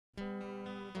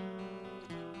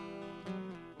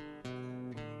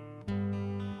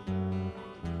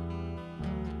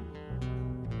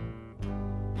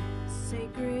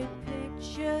sacred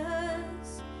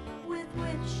pictures with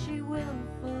which she will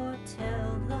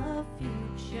foretell the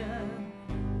future.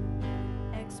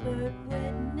 Expert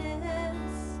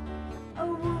witness, a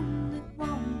womb that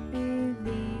won't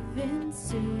believe in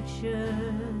sutures.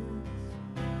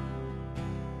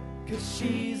 'Cause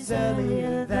she's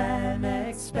earlier than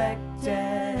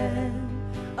expected,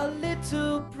 a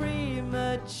little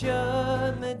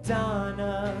premature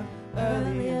Madonna,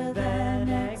 earlier than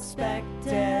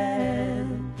expected.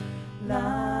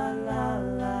 La la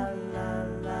la la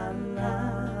la la,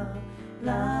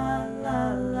 la la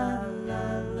la la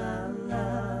la la.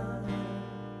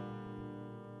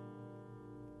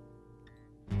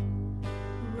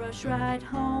 Rush right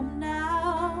home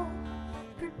now,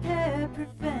 prepare,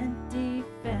 prevent,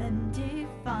 defend,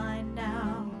 define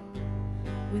now.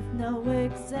 With no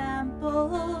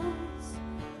examples,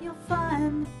 you'll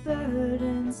find the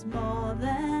burden's more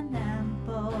than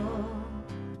ample.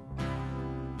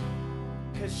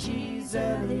 'Cause she's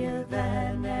earlier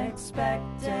than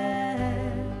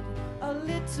expected, a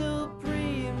little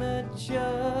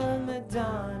premature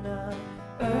Madonna,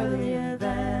 earlier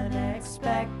than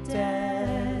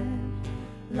expected.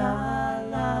 La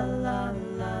la la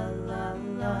la la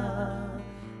la,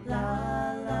 la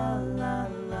la la la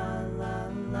la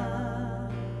la.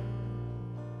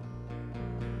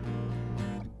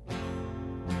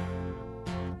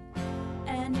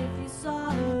 And if you saw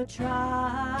her trials,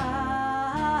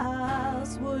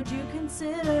 would you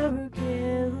consider her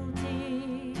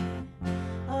guilty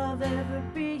of ever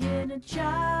being a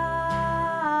child?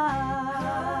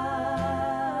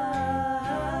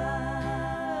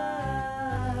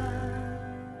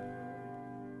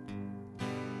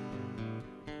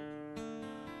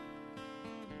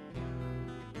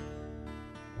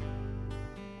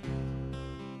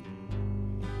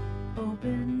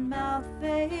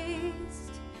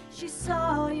 Open-mouthed-faced, she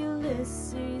saw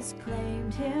Ulysses,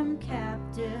 claimed him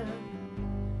captive.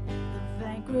 The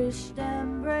vanquished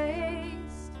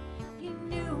embraced, he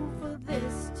knew for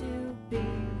this to be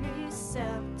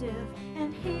receptive,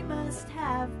 and he must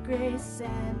have grace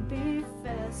and be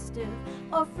festive,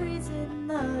 or freeze in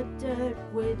the dirt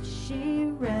which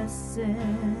she rests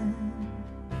in.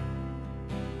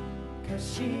 'Cause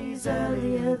she's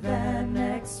earlier than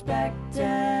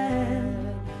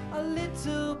expected, a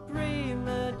little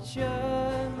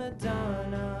premature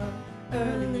Madonna,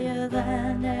 earlier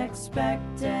than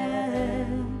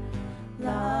expected.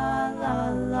 La la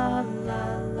la la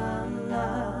la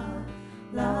la,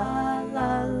 la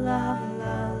la la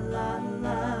la la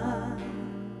la.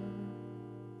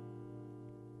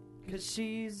 'Cause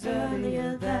she's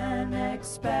earlier than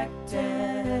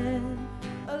expected,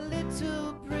 a little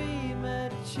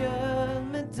premature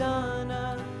Madonna,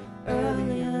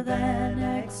 earlier than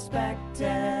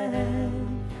expected.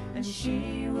 And she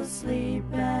will sleep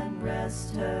and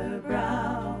rest her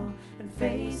brow and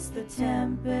face the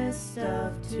tempest of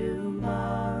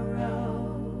tomorrow.